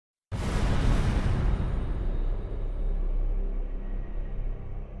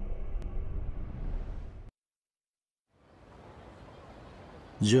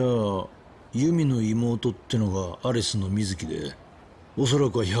じゃあユミの妹ってのがアレスの水木で、おそら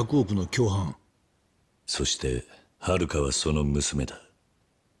くは100億の共犯。そして遥はその娘だ。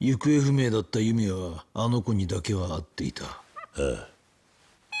行方不明だったユミはあの子にだけは会っていた。ああ。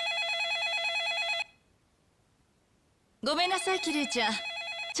ごめんなさいキリュウちゃん、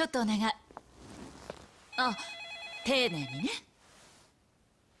ちょっとお願い。あ、丁寧にね。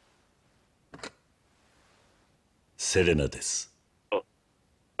セレナです。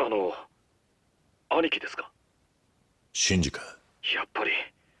兄貴ですか？シンジか。やっぱり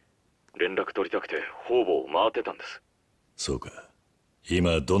連絡取りたくて方々を回ってたんです。そうか。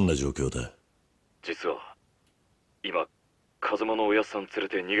今どんな状況だ？実は今風間のおやっさん連れ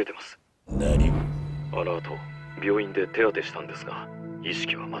て逃げてます。何？あの後病院で手当てしたんですが意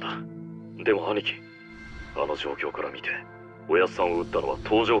識はまだ。でも兄貴、あの状況から見ておやっさんを撃ったのは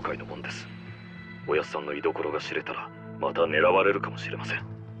登場界のもんです。おやっさんの居所が知れたらまた狙われるかもしれません。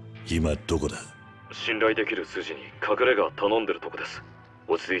今どこだ？信頼できる筋に隠れ家頼んでるとこです。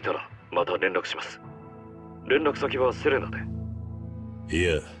落ち着いたらまた連絡します。連絡先はセレナで。い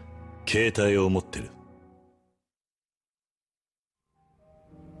や、携帯を持ってる。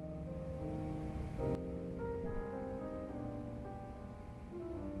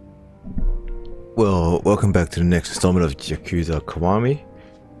Well, welcome back to the next installment of Yakuza Kiwami.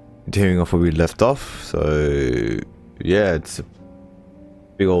 Continuing off where we left off, so yeah, it's a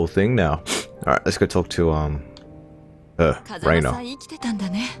big old thing now. Alright, let's go talk to Reina.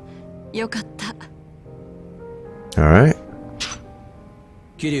 Alright.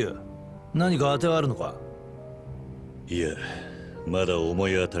 キリュウ、何か当てはあるのか？いや、まだ思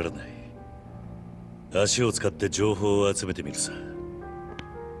い当たらない。足を使って情報を集めてみるさ。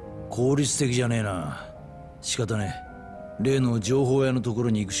効率的じゃねえな。仕方ねえ。例の情報屋のところ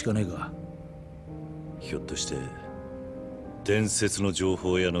に行くしかねえか。ひょっとして伝説の情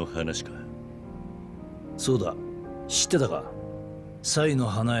報屋の話か？そうだ、知ってたか。サイの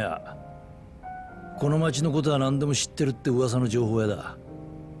花屋。この町のことは何でも知ってるって噂の情報屋だ。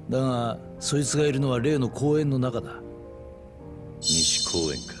だがそいつがいるのは例の公園の中だ。西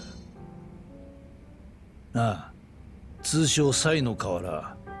公園か。ああ、通称サイの河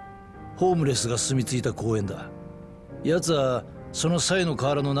原。ホームレスが住み着いた公園だ。奴はそのサイの河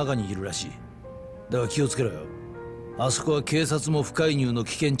原の中にいるらしい。だが気をつけろよ。あそこは警察も不介入の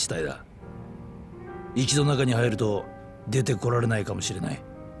危険地帯だ。一度中に入ると出てこられないかもしれない。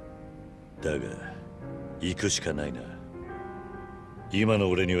だが行くしかないな。今の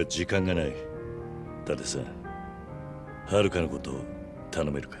俺には時間がない。だってさ、遥のこと頼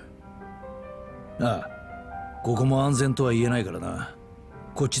めるか？ああ、ここも安全とは言えないからな。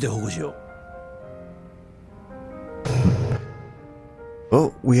こっちで保護しよう。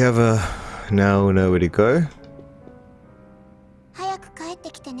Well, we have now nowhere to go. 早く帰っ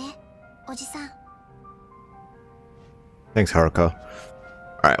てきてね、おじさん。Thanks, Haruka.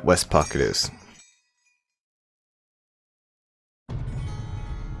 Alright, West Park it is.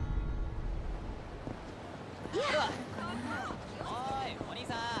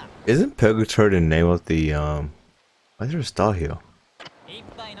 Isn't Purgatory the name of the why is there a star here?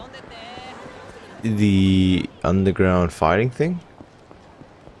 The underground fighting thing?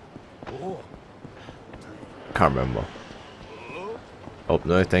 Can't remember. Oh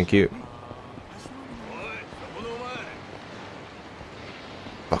no, thank you.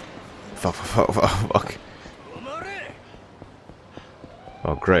 Fuck.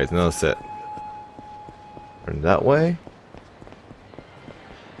 Oh great, another set. Turn that way.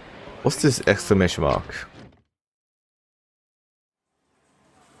 What's this exclamation mark?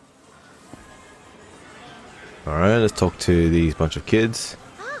 Alright, let's talk to these bunch of kids.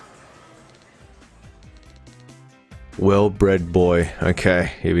 Well-bred boy.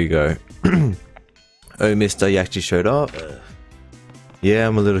 Okay, here we go. Oh, mister, you actually showed up? Yeah,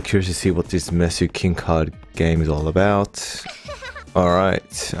 I'm a little curious to see what this Mesu King card game is all about.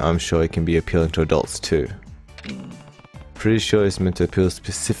 Alright, I'm sure it can be appealing to adults too. Pretty sure it's meant to appeal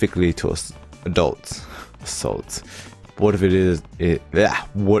specifically to us adults. Assaults. What if it is?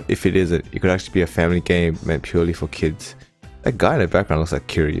 What if it isn't? It could actually be a family game meant purely for kids. That guy in the background looks like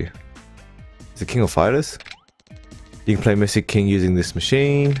Kiryu. Is it King of Fighters? You can play Mesu King using this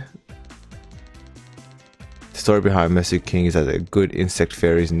machine. The story behind Mesu King is that the good insect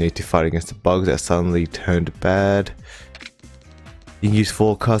fairies need to fight against the bugs that suddenly turned bad. You can use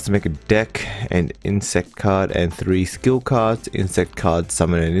 4 cards to make a deck, an insect card and 3 skill cards. Insect cards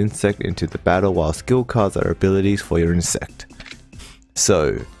summon an insect into the battle, while skill cards are abilities for your insect.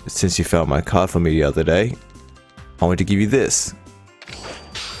 So, since you found my card for me the other day, I want to give you this.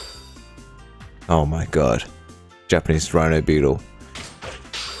 Oh my god. Japanese rhino beetle.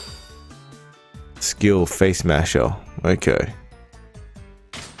 skill face masher. Okay.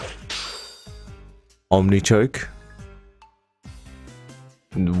 Omni choke.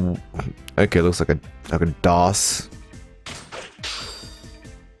 Okay, looks like a DOS.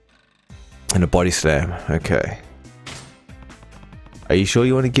 And a body slam. Okay. Are you sure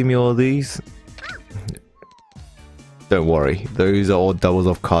you want to give me all of these? Don't worry, those are all doubles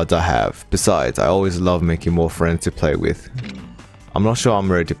of cards I have. Besides, I always love making more friends to play with. I'm not sure I'm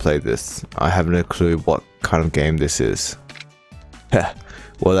ready to play this. I have no clue what kind of game this is. Heh,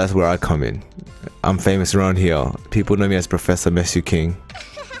 well that's where I come in. I'm famous around here. People know me as Professor Mesu King.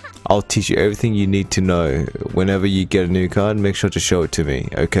 I'll teach you everything you need to know. Whenever you get a new card, make sure to show it to me,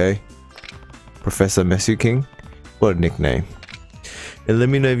 okay? Professor Mesu King? What a nickname. And let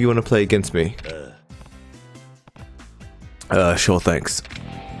me know if you want to play against me. Sure, thanks.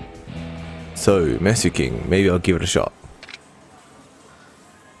 So, Mesu King, maybe I'll give it a shot.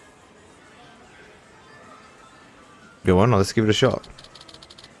 Yeah, why not? Let's give it a shot.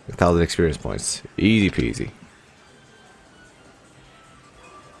 1,000 experience points. Easy peasy.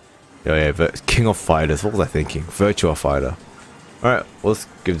 Oh yeah, King of Fighters. What was I thinking? Virtua Fighter. Alright, well, let's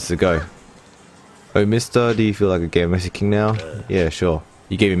give this a go. Oh, mister, do you feel like a game Mesu King now? Yeah, sure.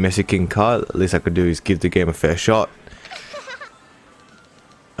 You gave me Mesu King card. At least I could do is give the game a fair shot.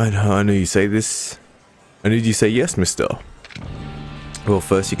 I know you say this. I need you say yes, mister. Well,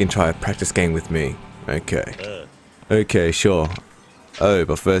 first you can try a practice game with me. Okay. Okay, sure. Oh,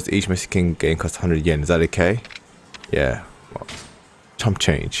 but first each Mesu King game costs 100 yen. Is that okay? Yeah. Well, chump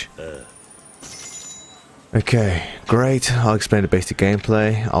change. Okay, great. I'll explain the basic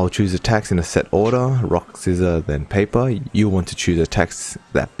gameplay. I'll choose attacks in a set order. Rock, scissors, then paper. You want to choose attacks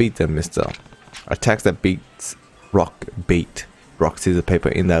that beat them, mister. Attacks that beats rock, beat rock, scissors, paper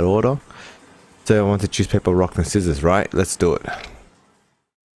in that order. So I want to choose paper, rock, and scissors, right? Let's do it.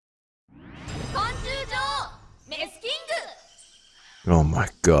 Oh my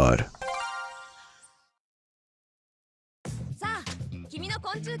god.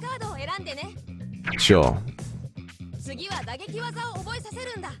 Sure.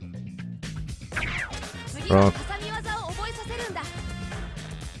 Rock.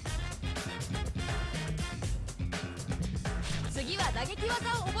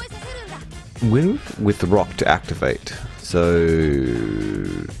 Win with rock to activate. So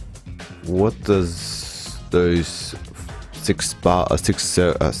what does those six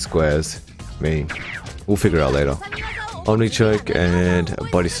squares mean? We'll figure it out later. Omni choke and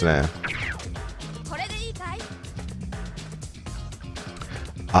body slam.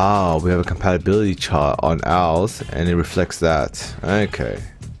 Ah, we have a compatibility chart on ours and it reflects that. Okay.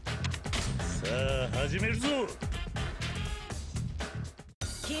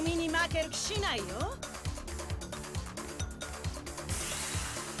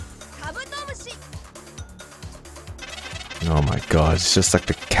 Oh my god, it's just like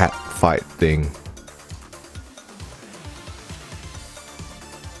the cat fight thing.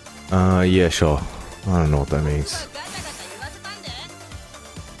 Yeah, sure. I don't know what that means.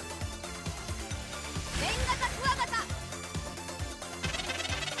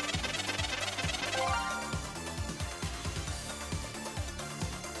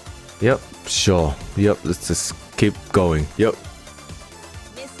 Yep, sure. Yep, let's just keep going. Yep.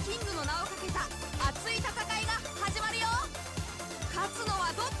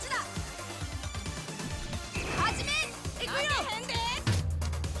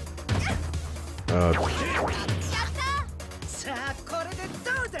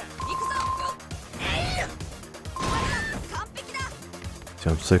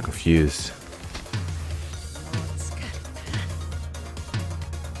 I'm so confused.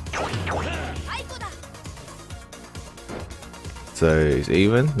 So it's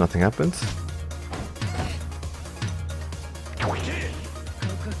even, nothing happens.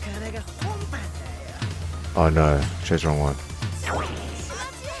 Oh no, chose the wrong one.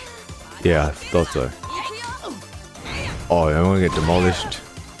 Yeah, I thought so. Oh, I'm gonna get demolished.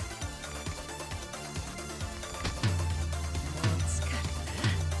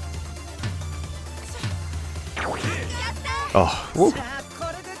 Oh, whoop.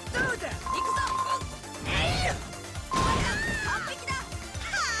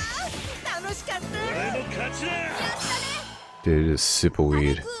 Dude, it's super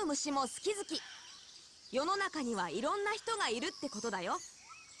weird. 世の中にはいろんな人がいるってことだよ。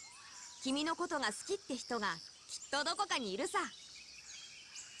君のことが好きって人がきっとどこかにいるさ。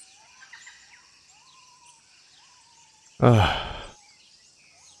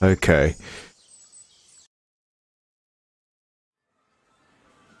Okay.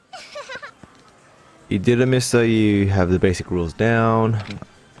 You did it, mister. You have the basic rules down.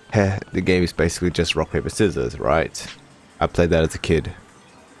 Heh, the game is basically just rock, paper, scissors, right? I played that as a kid.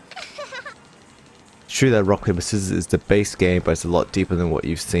 It's true that rock, paper, scissors is the base game, but it's a lot deeper than what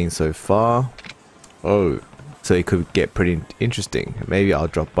you've seen so far. Oh, so it could get pretty interesting. Maybe I'll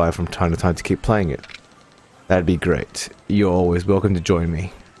drop by from time to time to keep playing it. That'd be great. You're always welcome to join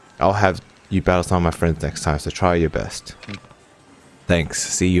me. I'll have you battle some of my friends next time, so try your best. Thanks.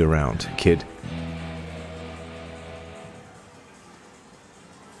 See you around, kid.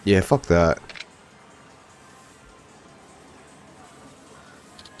 Yeah, fuck that.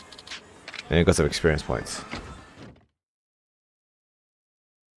 And you got some experience points.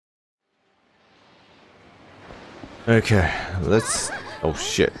 Okay, let's... Oh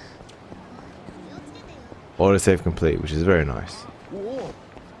shit. Autosave complete, which is very nice.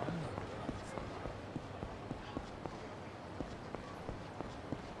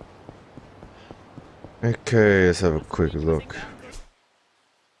 Okay, let's have a quick look.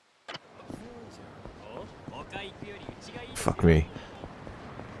 Fuck me.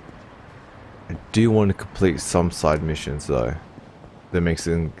 I do want to complete some side missions though. That makes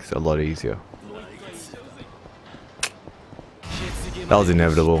things a lot easier. That was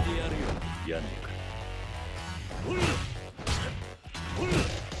inevitable.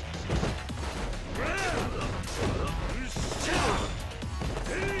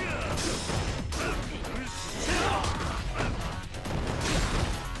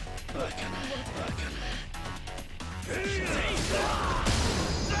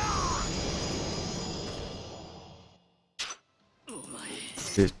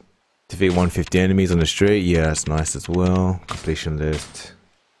 Defeat 150 enemies on the street. Yeah, that's nice as well. Completion list.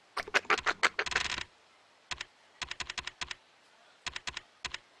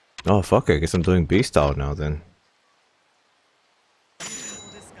 Oh fuck it, I guess I'm doing B style now then.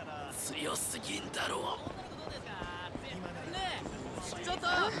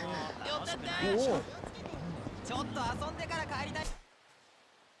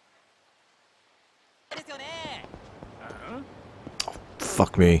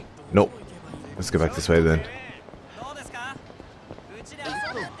 Fuck me. Nope. Let's go back this way then.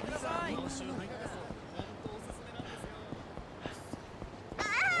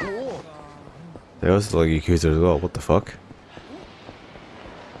 They also like Yakuza as well. What the fuck?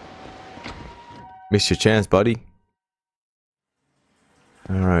 Missed your chance, buddy.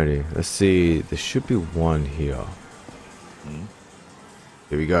 Alrighty. Let's see. There should be one here.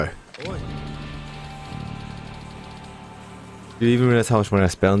 Here we go. Do you even realize how much money I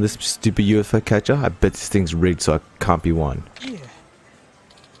spent on this stupid UFO catcher? I bet this thing's rigged so I can't be one.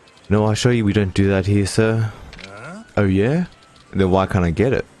 No, I'll show you we don't do that here, sir. Oh yeah? Then why can't I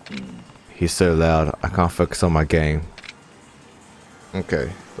get it? He's so loud, I can't focus on my game.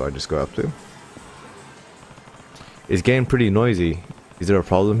 Okay, do I just go up to him? It's getting pretty noisy. Is there a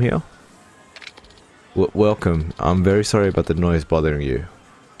problem here? Welcome. I'm very sorry about the noise bothering you.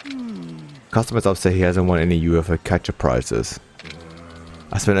 Customer's upset he hasn't won any UFO catcher prizes.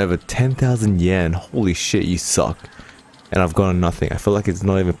 I spent over 10,000 yen. Holy shit, you suck. And I've gotten nothing. I feel like it's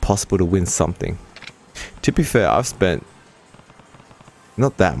not even possible to win something. To be fair, I've spent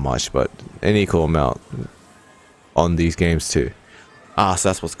not that much, but an equal amount on these games too. Ah, so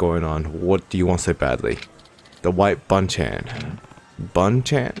that's what's going on. What do you want so badly? The white bunchan.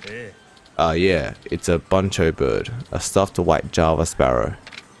 Bunchan? Yeah, it's a buncho bird. A stuffed white Java sparrow.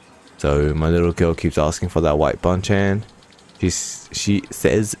 So my little girl keeps asking for that white bunchan. She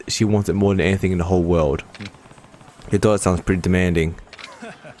says she wants it more than anything in the whole world. Your daughter sounds pretty demanding.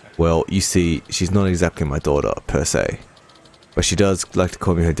 Well, you see, she's not exactly my daughter, per se. But she does like to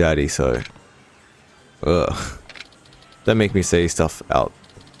call me her daddy, so... Ugh. Don't make me say that stuff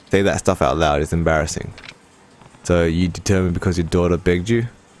out loud, it's embarrassing. So you determined because your daughter begged you?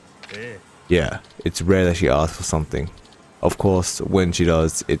 Yeah, it's rare that she asks for something. Of course, when she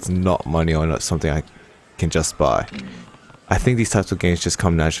does, it's not money or not something I can just buy. I think these types of games just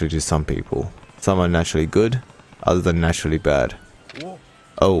come naturally to some people. Some are naturally good, others are naturally bad.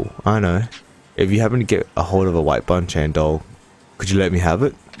 Oh, I know. If you happen to get a hold of a white bunchan doll, could you let me have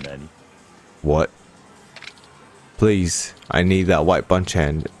it? What? Please, I need that white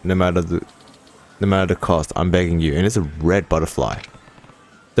bunchan, no matter the cost, I'm begging you, and it's a red butterfly.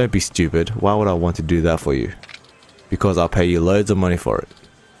 Don't be stupid, why would I want to do that for you? Because I'll pay you loads of money for it.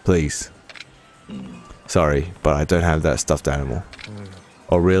 Please. Sorry, but I don't have that stuffed animal.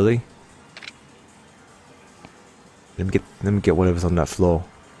 Oh really? Let me get whatever's on that floor.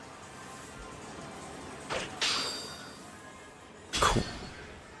 Cool.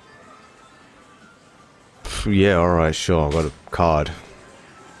 Yeah, alright, sure, I got a card.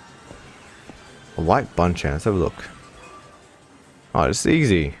 A white bunchan, let's have a look. Oh, it's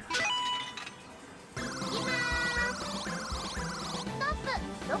easy.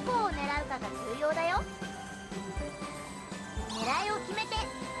 どこを狙うかが重要だよ。狙いを決めて。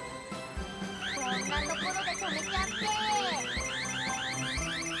こんなところで止めちゃって。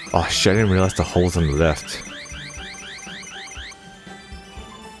 Oh shit, I didn't realize the hole's on the left.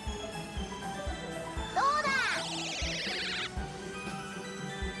 どうだ。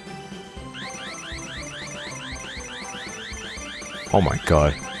 Oh my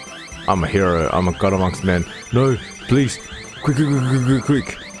god. I'm a hero. I'm a god amongst men. No, please. Quick, quick, quick, quick, quick,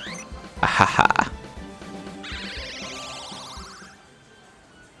 quick. Ahaha.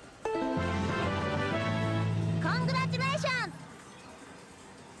 Congratulations!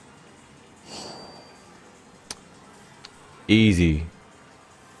 Easy.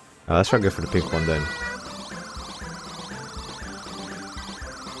 Let's try to go for the pink one then.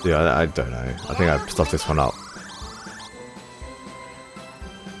 Yeah, I don't know. I think I stuffed this one up.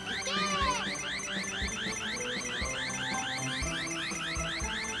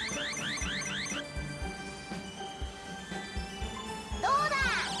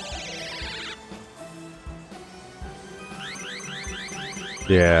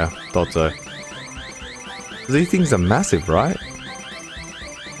 Yeah, thought so. These things are massive, right?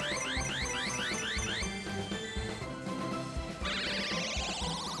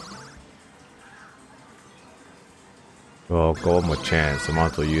 Well, got one more chance, so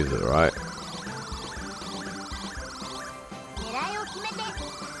might as well use it, right? 狙いを決めて。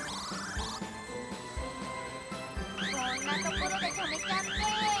こんなところで止めちゃっ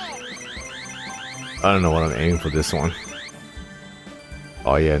て。 I don't know what I'm aiming for this one.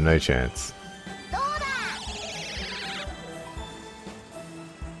 Oh yeah, no chance. どう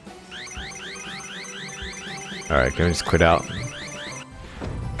だ。 Alright, can we just quit out?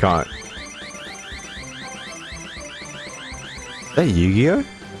 Can't. Is that Yu-Gi-Oh?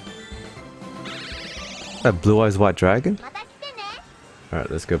 That blue eyes white dragon? また来てね。 Alright,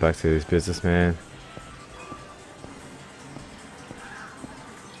 let's go back to this businessman.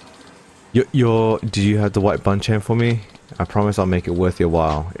 Did you have the white bun chain for me? I promise I'll make it worth your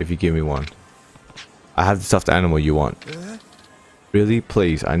while if you give me one. I have the stuffed animal you want. Really?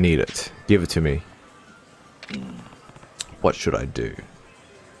 Please, I need it. Give it to me. What should I do?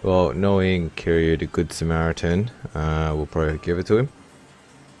 Well, knowing Kiryu the Good Samaritan, we'll probably give it to him.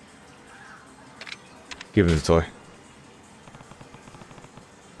 Give him the toy.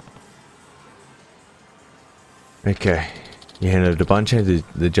 Okay. You handed the bunch of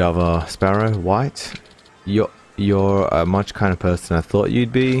the Java Sparrow White. You're a much kinder person I thought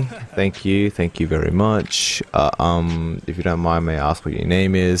you'd be. Thank you very much. If you don't mind, may I ask what your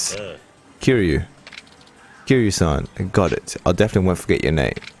name is? Kiryu. Kiryu-san. Got it. I'll definitely won't forget your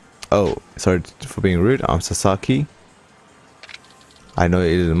name. Oh, sorry for being rude. I'm Sasaki. I know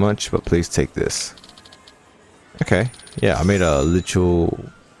it isn't much, but please take this. Okay. Yeah, I made a literal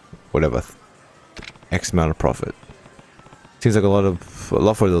whatever X amount of profit. Seems like a lot for a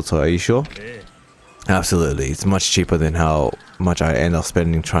little toy. Are you sure? Absolutely. It's much cheaper than how much I end up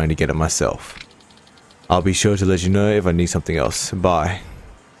spending trying to get it myself. I'll be sure to let you know if I need something else. Bye.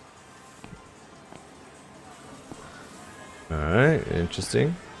 Alright,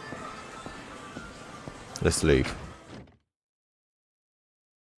 interesting. Let's leave.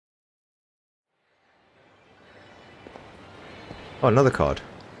 Oh, another card.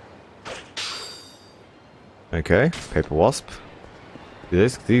 Okay, paper wasp.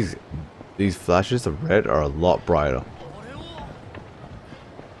 These flashes of red are a lot brighter.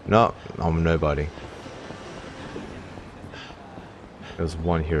 No, I'm nobody. There's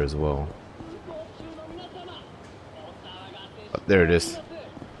one here as well. Oh, there it is.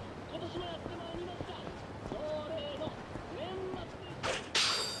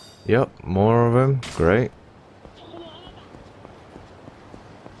 Yep, more of them. Great.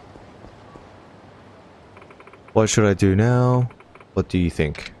 What should I do now? What do you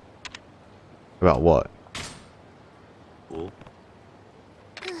think? About what?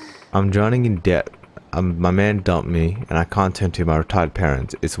 I'm drowning in debt. My man dumped me, and I can't turn to my retired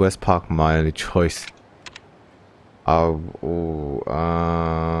parents. Is West Park my only choice? I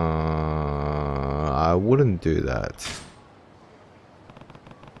wouldn't do that.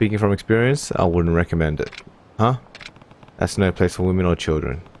 Speaking from experience, I wouldn't recommend it. Huh? That's no place for women or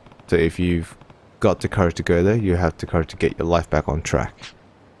children. So if you've got the courage to go there, you have the courage to get your life back on track.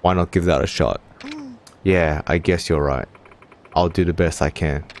 Why not give that a shot? Yeah, I guess you're right. I'll do the best I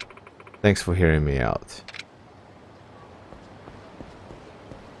can. Thanks for hearing me out.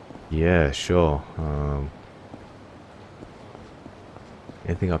 Yeah, sure.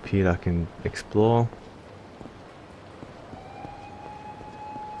 Anything up here I can explore?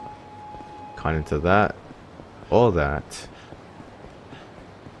 Can't enter that. Or that.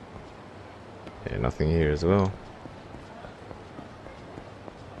 Yeah, nothing here as well.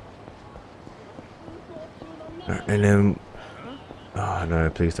 And then... Oh no,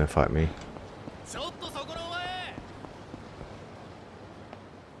 please don't fight me.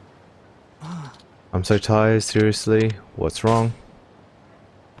 I'm so tired, seriously. What's wrong?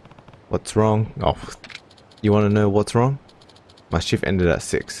 What's wrong? Oh, you want to know what's wrong? My shift ended at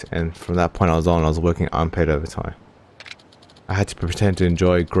 6, and from that point I was working unpaid overtime. I had to pretend to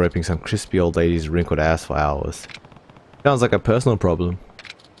enjoy groping some crispy old lady's wrinkled ass for hours. Sounds like a personal problem.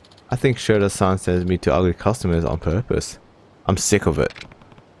 I think Shota-san sends me to ugly customers on purpose. I'm sick of it.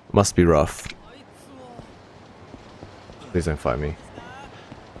 Must be rough. Please don't fight me.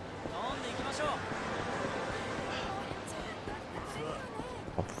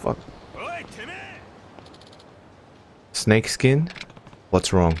 Oh fuck. Snakeskin?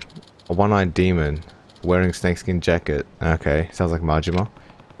 What's wrong? A one-eyed demon wearing snakeskin jacket. Okay, sounds like Majima.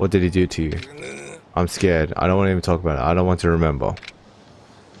 What did he do to you? I'm scared. I don't want to even talk about it. I don't want to remember.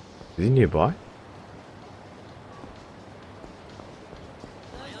 Is he nearby?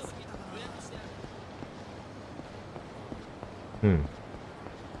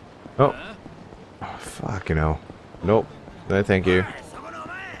 Oh. Oh, fucking hell. Nope. No, thank you.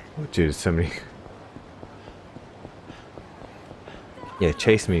 Oh, dude, so many. Yeah,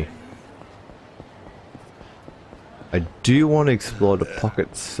 chase me. I do want to explore the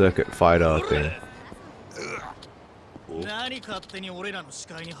pocket circuit fighter thing. 何勝手に俺らの視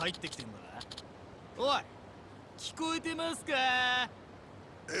界に入ってきてんだ。おい、聞こえてますか？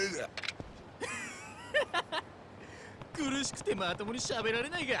苦しくてまともに喋られ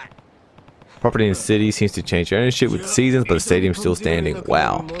ないか。 Property in the city seems to change ownership with seasons, but the stadium's still standing.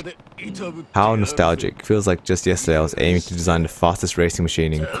 Wow. How nostalgic. Feels like just yesterday I was aiming to design the fastest racing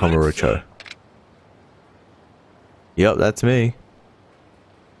machine in Komurocho. Yep, that's me.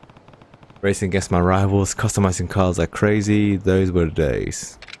 Racing against my rivals, customizing cars like crazy, those were the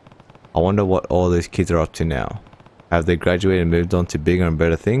days. I wonder what all those kids are up to now. Have they graduated and moved on to bigger and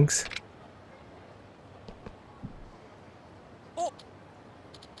better things?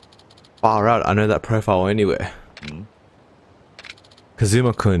 Far out, I know that profile anywhere.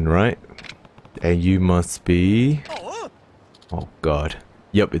 Kazuma-kun, right? And you must be... Oh god.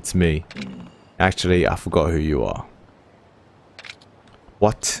 Yep, it's me. Actually, I forgot who you are.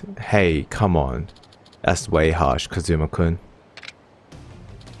 What? Hey, come on. That's way harsh, Kazuma-kun.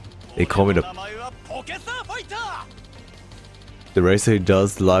 They call me the racer who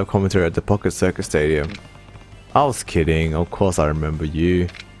does live commentary at the Pocket Circuit Stadium. I was kidding, of course I remember you.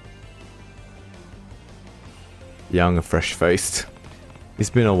 Young and fresh-faced. It's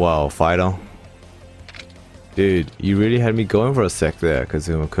been a while, fighter. Dude, you really had me going for a sec there,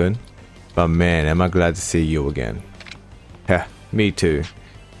 Kazuma-kun. But man, am I glad to see you again. Heh, me too.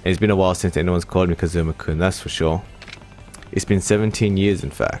 And it's been a while since anyone's called me Kazuma-kun, that's for sure. It's been 17 years in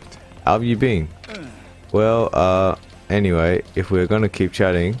fact. How have you been? Well, anyway, if we're gonna keep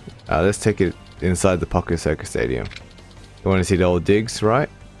chatting, let's take it inside the Pocket Circuit Stadium. You wanna see the old digs, right?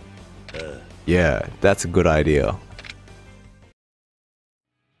 Yeah, that's a good idea.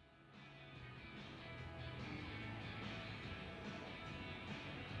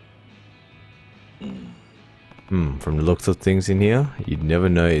 From the looks of things in here, you'd never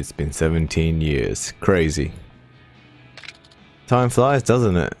know it's been 17 years. Crazy. Time flies,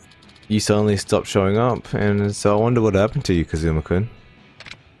 doesn't it? You suddenly stopped showing up, and so I wonder what happened to you, Kazuma-kun.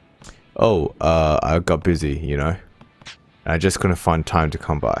 Oh, I got busy, you know. I just couldn't find time to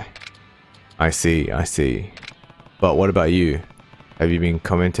come by. I see. But what about you? Have you been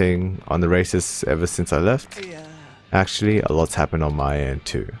commenting on the races ever since I left? Actually, a lot's happened on my end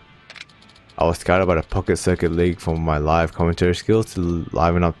too. I was scouted by the Pocket Circuit League for my live commentary skills to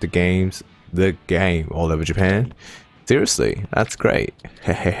liven up the game all over Japan. Seriously, that's great.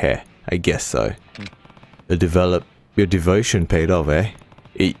 Hehehe, I guess so. Your devotion paid off, eh?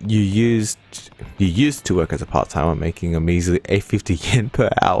 You used to work as a part-timer making a measly 850 yen per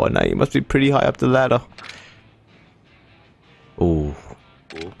hour. Now you must be pretty high up the ladder. Ooh.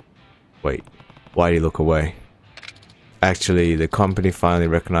 Wait, why do you look away? Actually, the company finally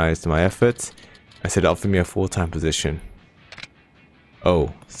recognized my efforts and said offered me a full-time position.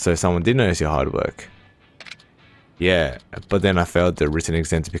 Oh, so someone did notice your hard work. Yeah, but then I failed the written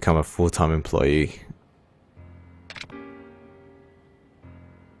exam to become a full-time employee.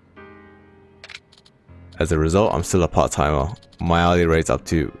 As a result, I'm still a part-timer. My hourly rate's up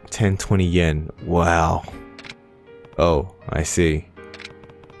to 1020 yen. Wow. Oh, I see.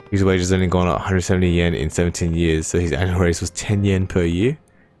 His wages only gone up 170 yen in 17 years, so his annual raise was 10 yen per year?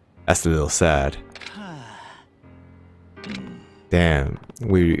 That's a little sad. Damn,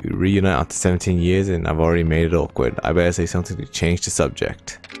 we reunite after 17 years and I've already made it awkward. I better say something to change the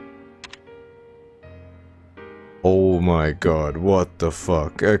subject. Oh my god, what the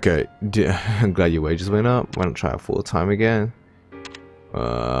fuck? Okay, I'm glad your wages went up. Why not try full time again?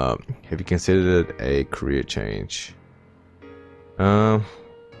 Have you considered a career change?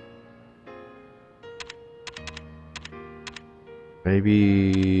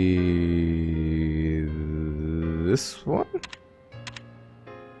 Maybe this one?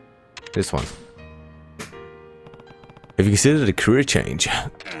 This one. Have you considered a career change?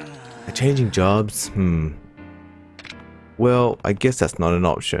 Changing jobs? Well, I guess that's not an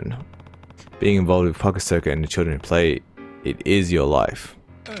option. Being involved with Pocket Circuit and the children who play, it is your life.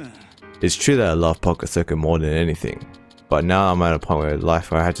 It's true that I love Pocket Circuit more than anything, but now I'm at a point where in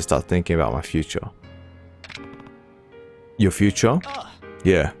life where I have to start thinking about my future. Your future?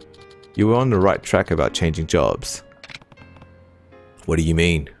 Yeah. You were on the right track about changing jobs. What do you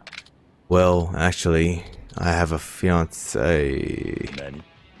mean? Well, actually, I have a fiance.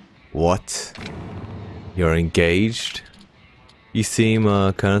 What? You're engaged? You seem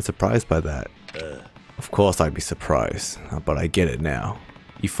kind of surprised by that. Of course I'd be surprised, but I get it now.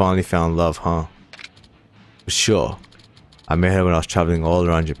 You finally found love, huh? Sure. I met her when I was traveling all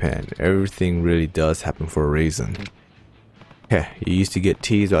around Japan. Everything really does happen for a reason. Yeah, you used to get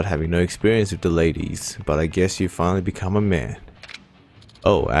teased about having no experience with the ladies, but I guess you finally become a man.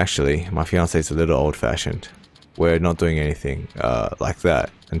 Oh, actually, my fiance is a little old-fashioned. We're not doing anything like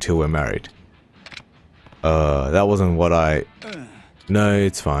that until we're married. That wasn't what I... No,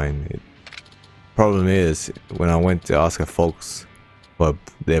 it's fine. Problem is, when I went to ask her folks for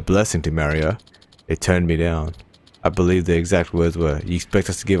their blessing to marry her, they turned me down. I believe the exact words were, "You expect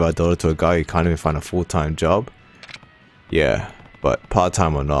us to give our daughter to a guy who can't even find a full-time job?" Yeah, but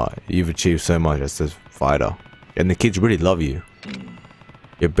part-time or not, you've achieved so much as a fighter. And the kids really love you.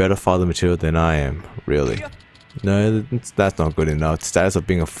 You're better father material than I am, really. No, that's not good enough. The status of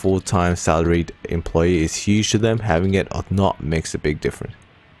being a full-time salaried employee is huge to them. Having it or not makes a big difference.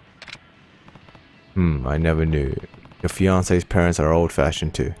 I never knew. Your fiance's parents are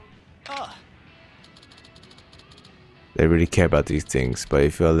old-fashioned too. They really care about these things, but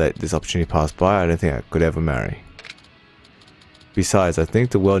if I let this opportunity pass by, I don't think I could ever marry. Besides, I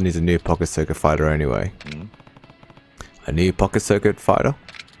think the world needs a new Pocket Circuit fighter anyway. A new Pocket Circuit fighter?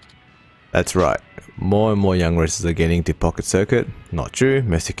 That's right. More and more young racers are getting into Pocket Circuit. Not true,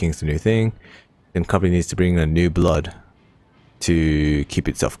 Messi King's the new thing. The company needs to bring in a new blood to keep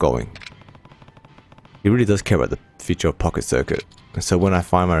itself going. He really does care about the future of Pocket Circuit. And so when I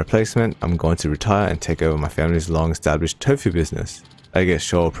find my replacement, I'm going to retire and take over my family's long-established tofu business. I get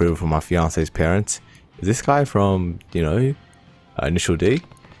show approval from my fiance's parents. Is this guy from, you know, Initial D?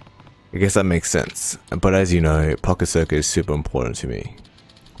 I guess that makes sense. But as you know, Pocket Circuit is super important to me.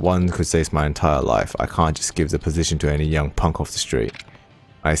 One could say it's my entire life. I can't just give the position to any young punk off the street.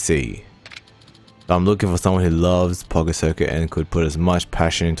 I see. So I'm looking for someone who loves Pocket Circuit and could put as much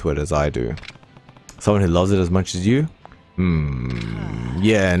passion into it as I do. Someone who loves it as much as you?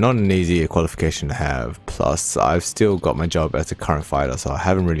 Yeah, not an easy qualification to have. Plus, I've still got my job as a current fighter, so I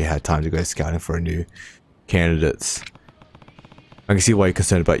haven't really had time to go scouting for new candidates. I can see why you're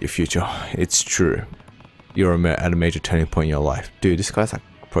concerned about your future. It's true. You're at a major turning point in your life. Dude, this guy's like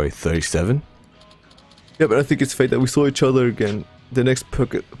probably 37. Yeah, but I think it's fate that we saw each other again. The next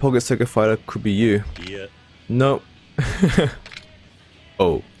Pocket Circuit fighter could be you. Yeah. No.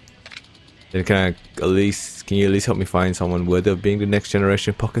 Oh. Then can you at least help me find someone worthy of being the next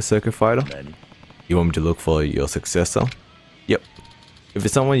generation Pocket Circuit fighter? You want me to look for your successor? Yep. If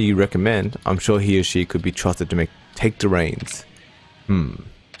it's someone you recommend, I'm sure he or she could be trusted to take the reins.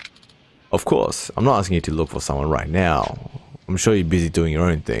 Of course, I'm not asking you to look for someone right now. I'm sure you're busy doing your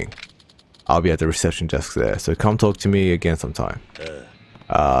own thing. I'll be at the reception desk there, so come talk to me again sometime.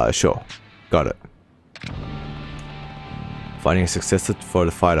 Sure. Got it. Finding a successor for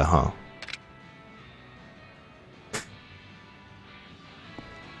the fighter, huh?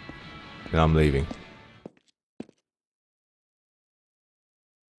 And I'm leaving.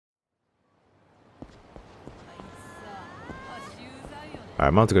 Alright,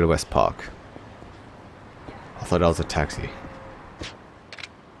 I'm about to go to West Park. I thought that was a taxi.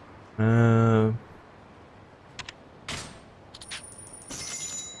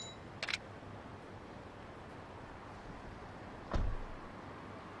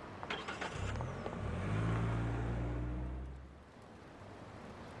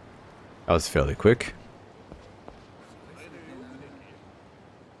 That was fairly quick.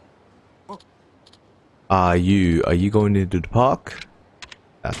 Are you going into the park?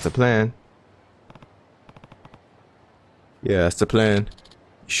 That's the plan. Yeah, that's the plan.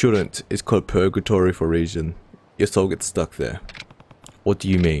 You shouldn't. It's called purgatory for a reason. Your soul gets stuck there. What do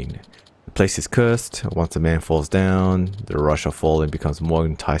you mean? The place is cursed. Once a man falls down, the rush of falling becomes more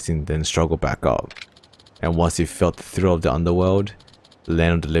enticing than struggle back up. And once you've felt the thrill of the underworld, the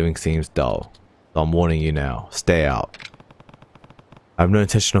land of the living seems dull. So I'm warning you now. Stay out. I have no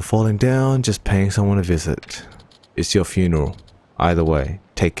intention of falling down, just paying someone a visit. It's your funeral. Either way,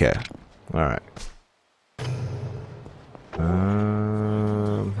 take care. Alright.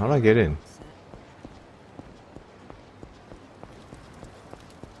 How do I get in?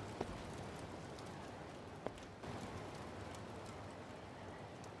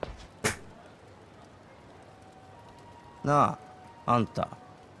なあ、あんた。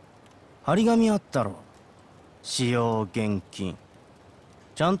張り紙あったろ。使用現金。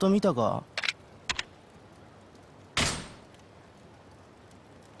ちゃんと見たか？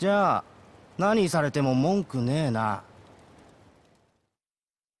じゃあ、何されても文句ねえな。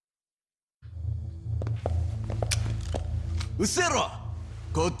うっせろ！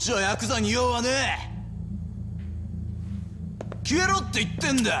こっちはヤクザに用はねえ。消えろって言っ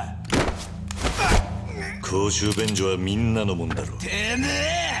てんだ。公衆便所はみんなのもんだろ。てめ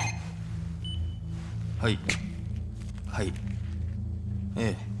え！はい。はい。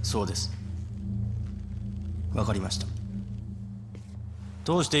ええ、そうです。わかりました。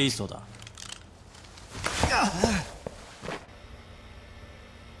通していいそうだ。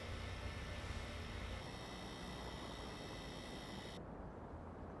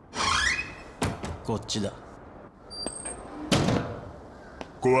こっちだ。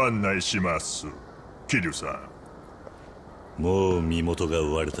ご案内します。桐生さん。もう身元が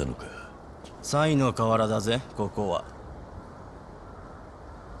追われたのか。サイの河原だぜ、ここは。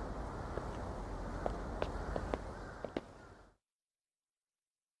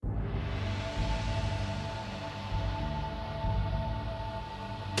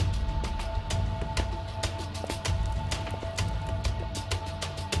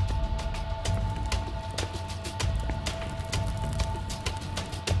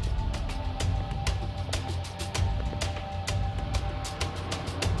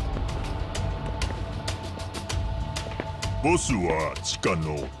ボスは地下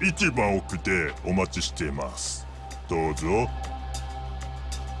の一番奥でお待ちしています。どうぞ。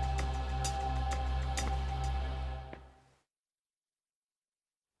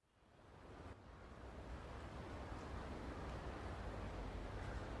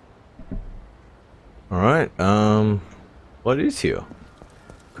Alright, what is here?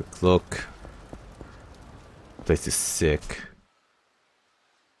 Quick look. Place is sick.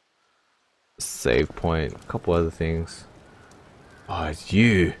 Save point, a couple other things. Oh, it's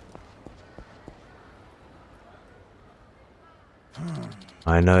you.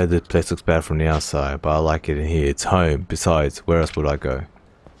 I know this place looks bad from the outside, but I like it in here. It's home. Besides, where else would I go?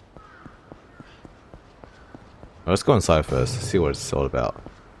 Let's go inside first, see what it's all about.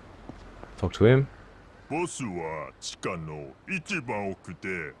 Talk to him. ボスは地下の一番奥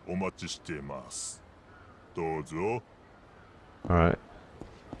でお待ちしています。どうぞ。Alright.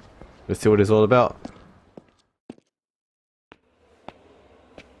 Let's see what it's all about.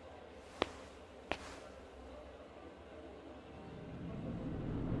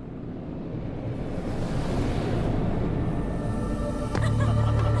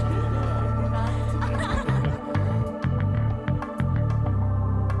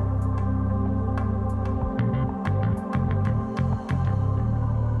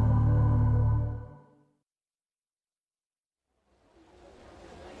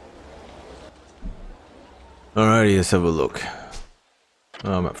 Alrighty, let's have a look.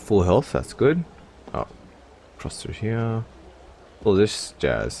 I'm at full health, that's good. Oh, cross through here. All this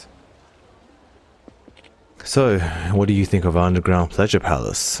jazz. So, what do you think of our underground pleasure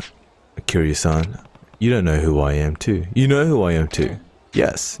palace? Kiryu-san, you don't know who I am too. You know who I am too.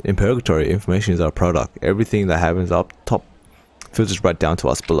 Yes, in Purgatory, information is our product. Everything that happens up top filters right down to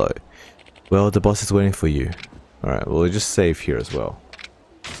us below. Well, the boss is waiting for you. Alright, we'll just save here as well.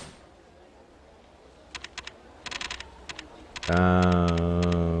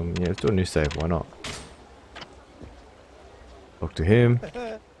 Yeah, let's do a new save, why not? Talk to him.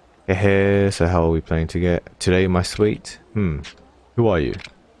 Hey, so how are we planning to get today, my sweet? Who are you?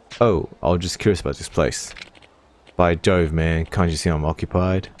 Oh, I was just curious about this place. By Jove, man, can't you see I'm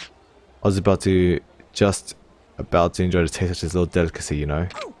occupied? I was about to enjoy the taste of this little delicacy, you know.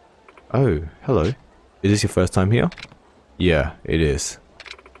 Oh, hello. Is this your first time here? Yeah, it is.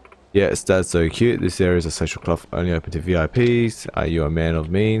 Yes, that's so cute. This area is a social club only open to VIPs. Are you a man of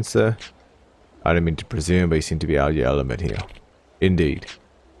means, sir? I don't mean to presume, but you seem to be out of your element here. Indeed.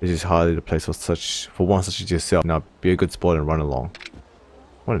 This is hardly the place for one such as yourself. Now be a good sport and run along.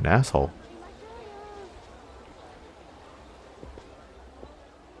 What an asshole.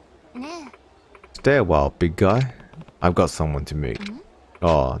 Stay a while, big guy. I've got someone to meet.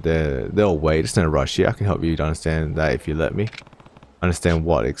 Oh, they'll wait. It's no rush here. I can help you to understand that if you let me. Understand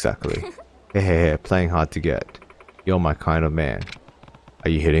what exactly? Hey, playing hard to get. You're my kind of man. Are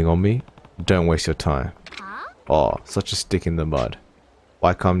you hitting on me? Don't waste your time. Oh, such a stick in the mud.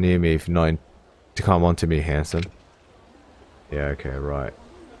 Why come near me if you're not to come on to me, handsome? Yeah, okay, right.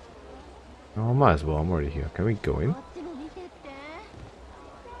 Oh, I might as well. I'm already here. Can we go in?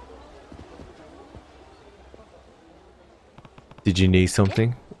 Did you need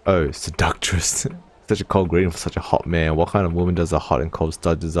something? Oh, seductress. Such a cold greeting for such a hot man. What kind of woman does a hot and cold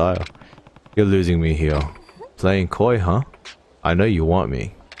stud desire? You're losing me here. Playing coy, huh? I know you want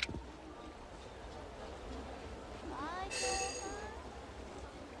me.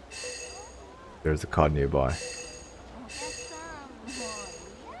 There's a card nearby.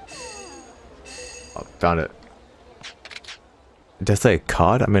 Oh, found it. Did I say a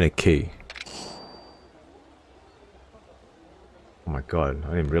card? I meant a key. Oh my god,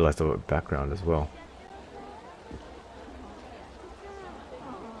 I didn't realize there was a background as well.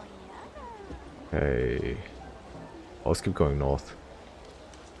 Okay. Oh, let's keep going north.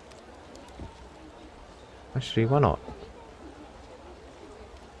 Actually, why not?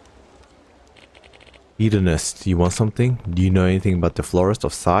 Hedonist, you want something? Do you know anything about the florist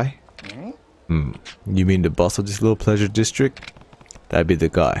of Sai? You mean the boss of this little pleasure district? That'd be the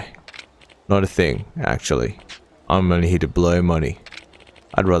guy. Not a thing, actually. I'm only here to blow money.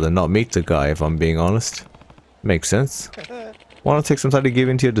 I'd rather not meet the guy if I'm being honest. Makes sense. Why not take some time to give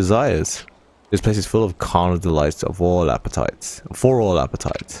in to your desires? This place is full of carnal delights of all appetites. For all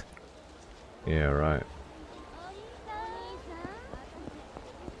appetites. Yeah, right.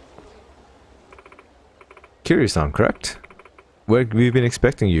 Kiryu-san, correct? We've been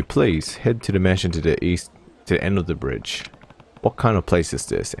expecting you. Please, head to the mansion to the east, to the end of the bridge. What kind of place is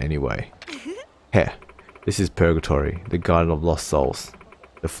this, anyway? Heh, this is Purgatory, the Garden of Lost Souls.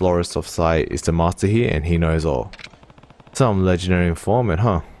 The Florist of Sai is the master here, and he knows all. Some legendary informant,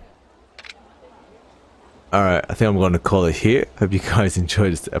 huh? Alright, I think I'm going to call it here. Hope you guys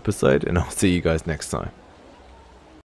enjoyed this episode, and I'll see you guys next time.